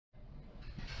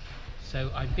So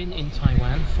I've been in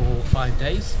Taiwan for 5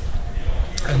 days,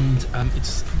 and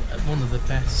it's one of the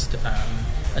best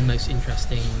and most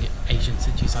interesting Asian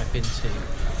cities I've been to.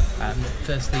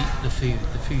 Firstly, the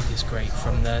food is great,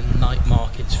 from the night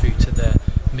markets through to the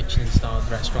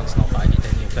Michelin-starred restaurants. Not that I did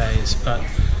any of those, but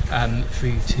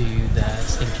through to the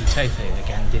stinky tofu.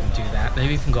 Again, didn't do that.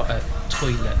 They've even got a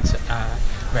toilet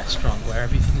restaurant where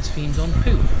everything is themed on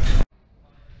poo.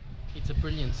 It's a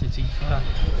brilliant city for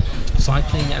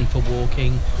cycling and for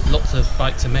walking. Lots of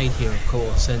bikes are made here, of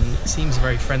course, and it seems a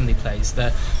very friendly place.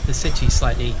 The city's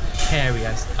slightly hairy,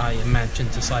 as I imagine,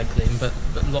 to cycle in, but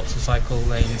lots of cycle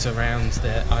lanes around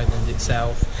the island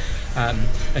itself,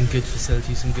 and good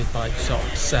facilities and good bike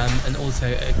shops, and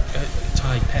also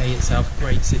Taipei itself,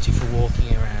 great city for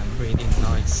walking around, really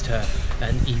nice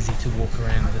and easy to walk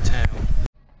around the town.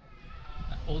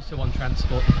 Also on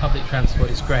transport, the public transport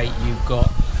is great. You've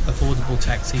got affordable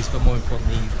taxis, but more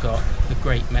importantly you've got a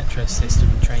great metro system,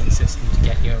 train system to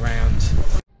get you around.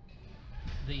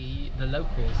 The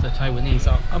locals, the Taiwanese,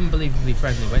 are unbelievably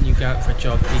friendly. When you go out for a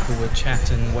jog, people will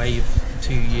chat and wave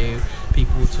to you,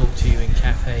 people will talk to you in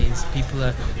cafes, people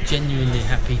are genuinely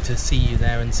happy to see you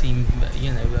there and seem,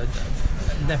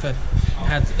 never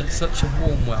had such a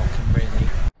warm welcome, really.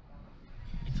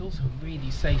 It's also a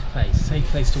really safe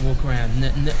place to walk around.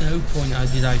 No point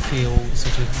did I feel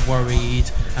sort of worried,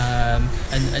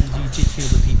 and you did feel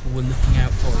that people were looking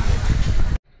out for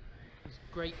you. It's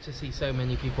great to see so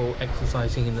many people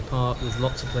exercising in the park. There's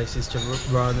lots of places to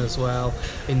run as well.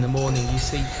 In the morning you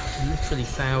see literally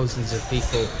thousands of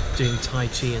people doing Tai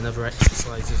Chi and other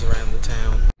exercises around the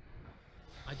town.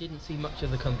 I didn't see much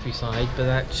of the countryside, but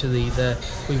actually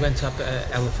we went up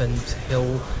Elephant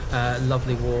Hill,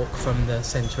 lovely walk from the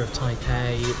centre of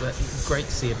Taipei, but great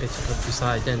to see a bit of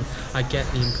countryside, and I get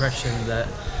the impression that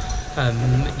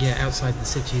outside the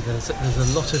city there's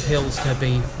a lot of hills to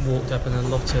be walked up and a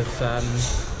lot of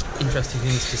interesting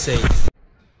things to see.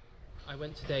 I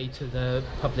went today to the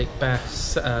public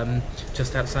baths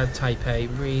just outside Taipei.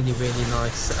 Really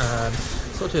nice,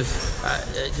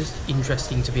 just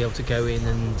interesting to be able to go in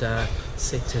and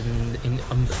sit in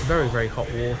very hot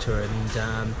water,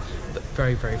 and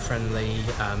very friendly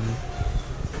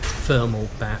thermal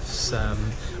baths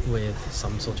with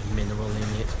some sort of mineral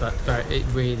in it, but it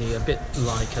really a bit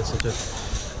like a sort of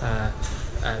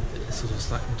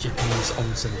like Japanese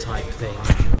onsen type thing.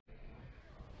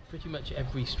 Pretty much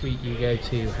every street you go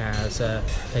to has a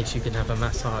place you can have a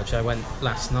massage. I went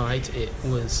last night. It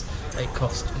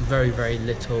cost very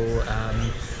little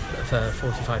for a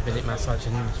 45-minute massage,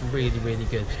 and it was really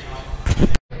good.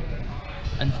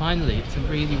 And finally, it's a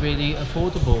really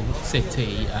affordable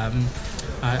city.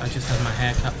 I just had my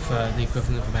hair cut for the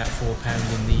equivalent of about £4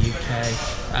 in the UK.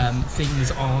 Things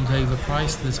aren't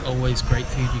overpriced. There's always great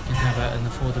food you can have at an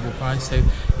affordable price. So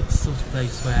it's the sort of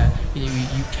place where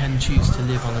you can choose to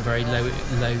live on a very low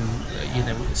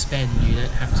spend. You don't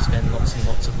have to spend lots and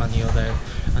lots of money, although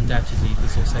undoubtedly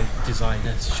there's also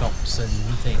designer shops and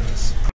things.